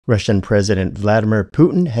Russian President Vladimir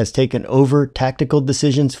Putin has taken over tactical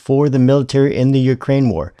decisions for the military in the Ukraine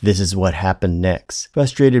war. This is what happened next.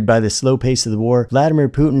 Frustrated by the slow pace of the war, Vladimir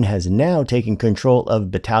Putin has now taken control of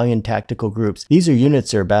battalion tactical groups. These are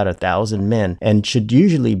units that are about 1,000 men and should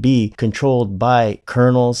usually be controlled by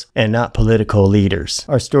colonels and not political leaders.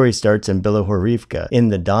 Our story starts in Bilohorivka in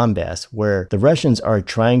the Donbass, where the Russians are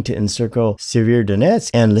trying to encircle Severodonetsk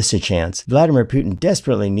and Lysychansk. Vladimir Putin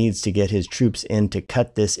desperately needs to get his troops in to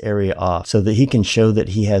cut this area off so that he can show that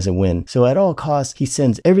he has a win. So at all costs, he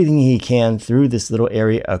sends everything he can through this little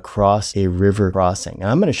area across a river crossing. And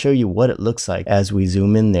I'm going to show you what it looks like as we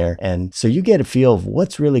zoom in there, and so you get a feel of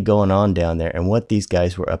what's really going on down there and what these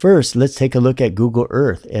guys were up. First, let's take a look at Google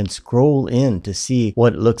Earth and scroll in to see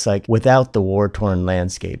what it looks like without the war-torn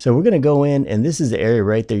landscape. So we're going to go in, and this is the area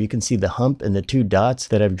right there. You can see the hump and the two dots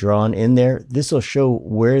that I've drawn in there. This will show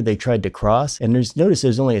where they tried to cross, and notice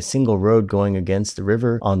there's only a single road going against the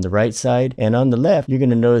river on the right side, and on the left you're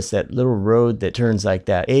going to notice that little road that turns like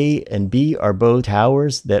that. A and B are both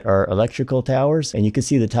towers that are electrical towers, and you can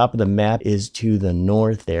see the top of the map is to the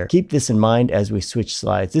north there. Keep this in mind as we switch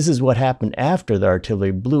slides. This is what happened after the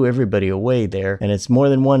artillery blew everybody away there, and it's more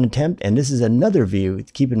than one attempt, and this is another view.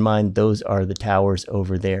 Keep in mind those are the towers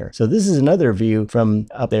over there. So this is another view from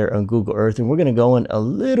up there on Google Earth, and we're going to go in a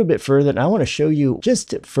little bit further, and I want to show you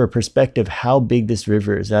just for perspective how big this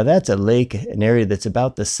river is. Now that's a lake, an area that's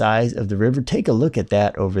about the size of the river. Take a look at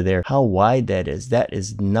that over there, how wide that is. That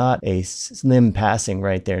is not a slim passing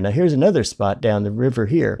right there. Now here's another spot down the river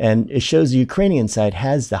here, and it shows the Ukrainian side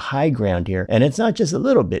has the high ground here, and it's not just a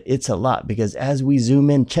little bit, it's a lot, because as we zoom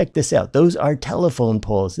in, check this out. Those are telephone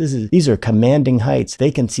poles. These are commanding heights.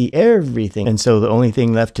 They can see everything, and so the only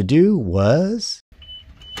thing left to do was,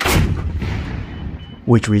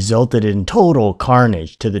 which resulted in total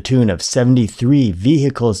carnage to the tune of 73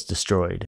 vehicles destroyed.